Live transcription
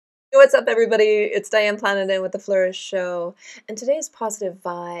what's up, everybody? It's Diane Planetin with The Flourish Show, and today's positive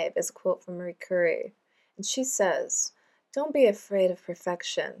vibe is a quote from Marie Curie, and she says, "Don't be afraid of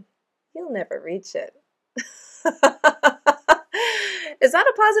perfection. You'll never reach it." Is that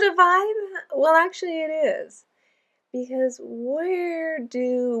a positive vibe? Well, actually, it is. Because where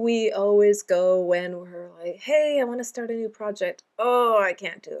do we always go when we're like, hey, I want to start a new project. Oh, I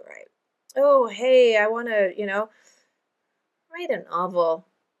can't do it right. Oh, hey, I want to, write a novel.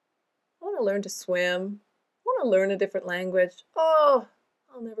 I want to learn to swim. I want to learn a different language. Oh,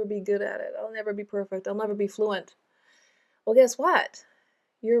 I'll never be good at it. I'll never be perfect. I'll never be fluent. Well, guess what?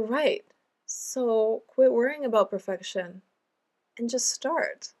 You're right. So quit worrying about perfection and just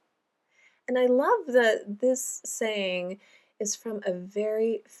start. And I love that this saying is from a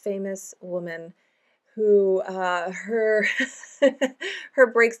very famous woman who her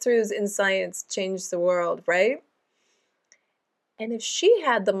her breakthroughs in science changed the world, right? And if she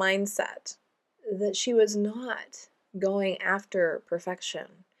had the mindset that she was not going after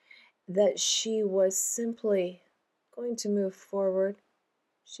perfection, that she was simply going to move forward,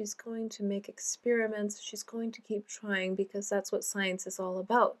 she's going to make experiments, she's going to keep trying because that's what science is all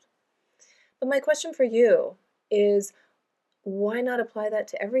about. But my question for you is, why not apply that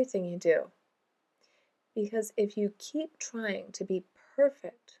to everything you do? Because if you keep trying to be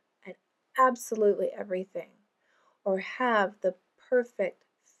perfect at absolutely everything, or have the perfect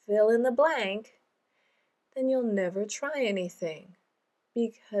fill in the blank, then you'll never try anything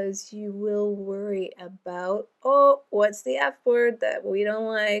because you will worry about, oh, what's the F word that we don't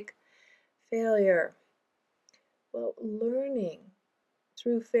like? Failure. Well, learning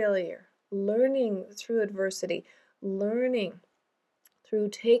through failure, learning through adversity, learning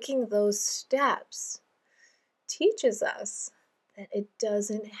through taking those steps teaches us that it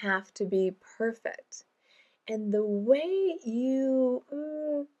doesn't have to be perfect. And the way you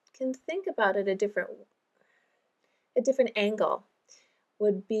can think about it a different angle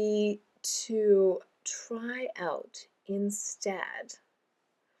would be to try out instead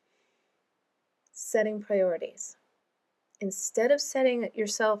setting priorities. Instead of setting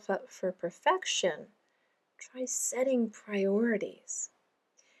yourself up for perfection, try setting priorities.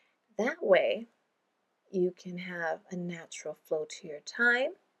 That way, you can have a natural flow to your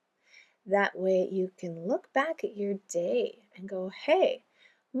time. That way, you can look back at your day and go, hey,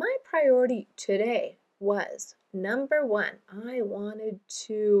 my priority today was number one, I wanted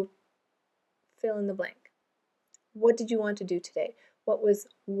to fill in the blank. What did you want to do today? What was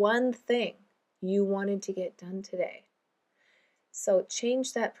one thing you wanted to get done today? So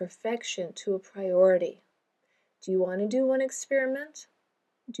change that perfection to a priority. Do you want to do one experiment?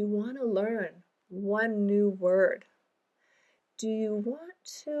 Do you want to learn one new word? Do you want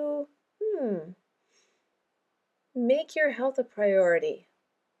to make your health a priority?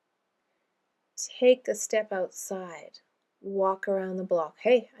 Take a step outside. Walk around the block.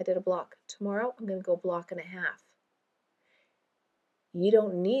 Hey, I did a block. Tomorrow I'm going to go block and a half. You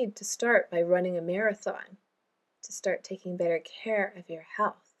don't need to start by running a marathon to start taking better care of your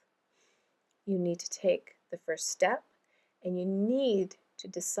health. You need to take the first step, and you need to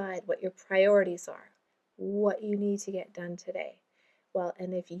decide what your priorities are, what you need to get done today. Well,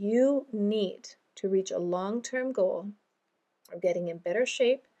 and if you need to reach a long-term goal of getting in better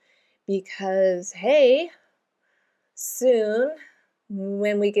shape because, hey, soon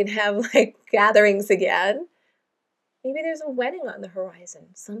when we can have like gatherings again, maybe there's a wedding on the horizon,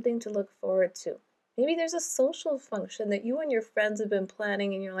 something to look forward to. Maybe there's a social function that you and your friends have been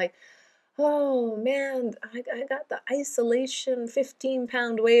planning and you're like, oh man, I got the isolation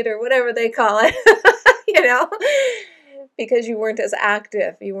 15-pound weight or whatever they call it, because you weren't as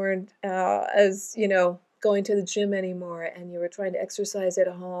active, you weren't as, going to the gym anymore, and you were trying to exercise at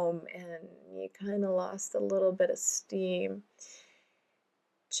home and you kind of lost a little bit of steam.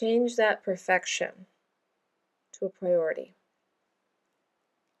 Change that perfection to a priority.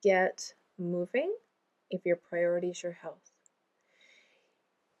 Get moving if your priority is your health.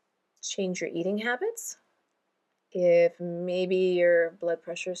 Change your eating habits. If maybe your blood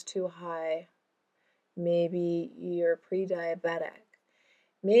pressure is too high, maybe you're pre-diabetic,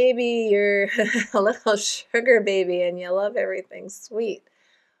 maybe you're a little sugar baby and you love everything sweet.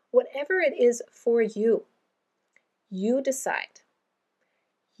 Whatever it is for you, you decide.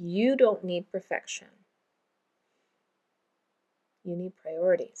 You don't need perfection. You need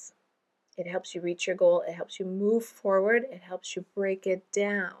priorities. It helps you reach your goal. It helps you move forward. It helps you break it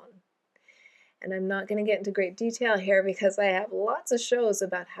down. And I'm not going to get into great detail here because I have lots of shows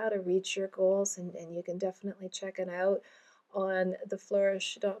about how to reach your goals, and you can definitely check it out on the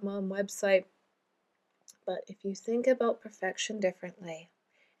flourish.mom website. But if you think about perfection differently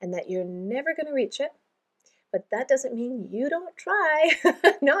and that you're never going to reach it, but that doesn't mean you don't try.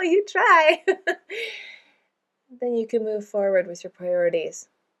 No, you try. Then you can move forward with your priorities.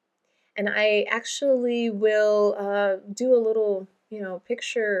 And I actually will do a little,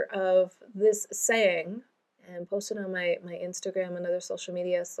 picture of this saying and post it on my Instagram and other social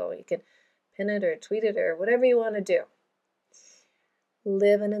media, so you can pin it or tweet it or whatever you want to do.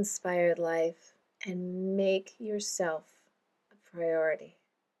 Live an inspired life and make yourself a priority.